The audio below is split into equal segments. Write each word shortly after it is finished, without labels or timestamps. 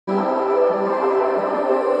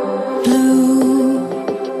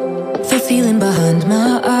behind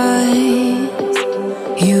my eyes.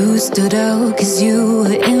 You stood out 'cause you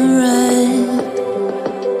were in red.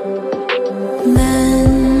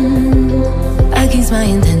 Then, against my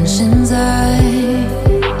intentions, I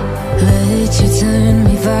let you turn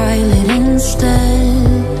me violet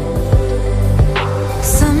instead.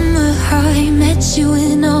 Summer high, met you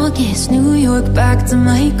in August. New York, back to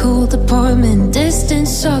my cold apartment.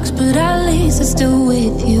 Distance sucks, but at least I'm still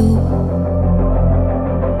with you.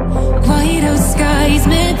 Whiteout skies,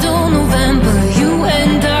 middle November. You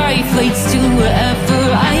and I, flights to wherever.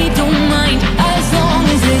 I don't mind, as long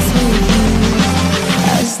as it's with you.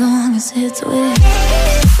 As long as it's with you.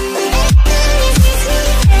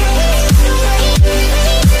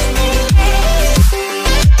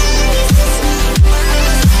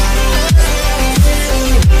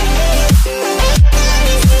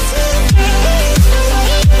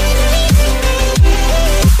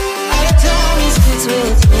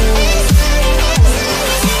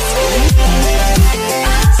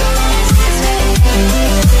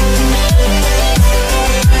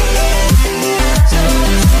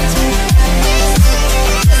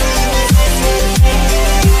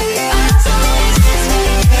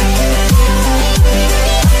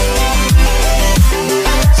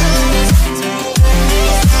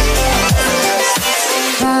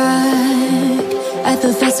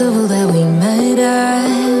 The festival that we met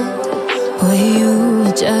at, where you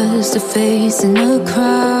were just a face in a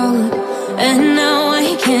crowd. And now I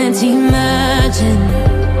can't imagine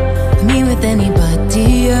me with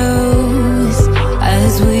anybody else,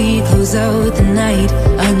 as we close out the night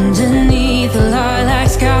underneath the lilac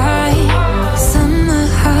sky. Summer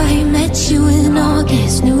high, met you in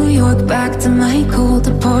August. New York, back to my cold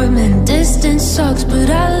apartment. Distance sucks, but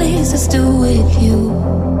at least I'm still with you.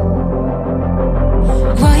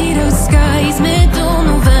 Whiteout skies, middle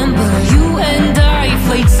November. You and I,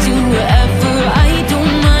 flights to wherever. I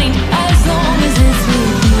don't mind, as long as it's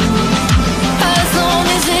with you. As long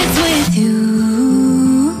as it's with you.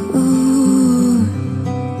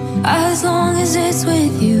 As long as it's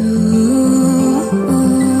with you.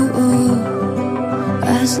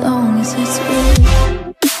 As long as it's with you.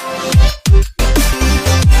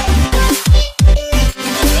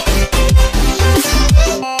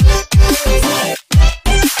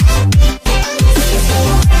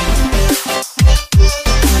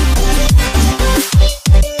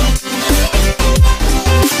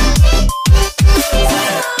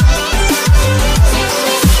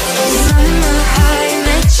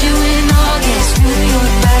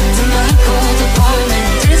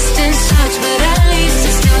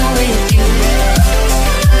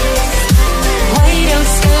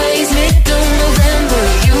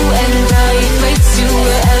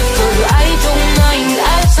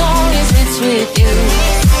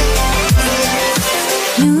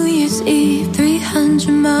 New Year's Eve, 300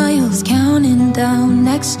 miles, counting down.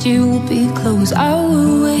 Next year will be close. I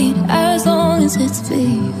will wait as long as it's for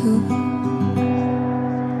you.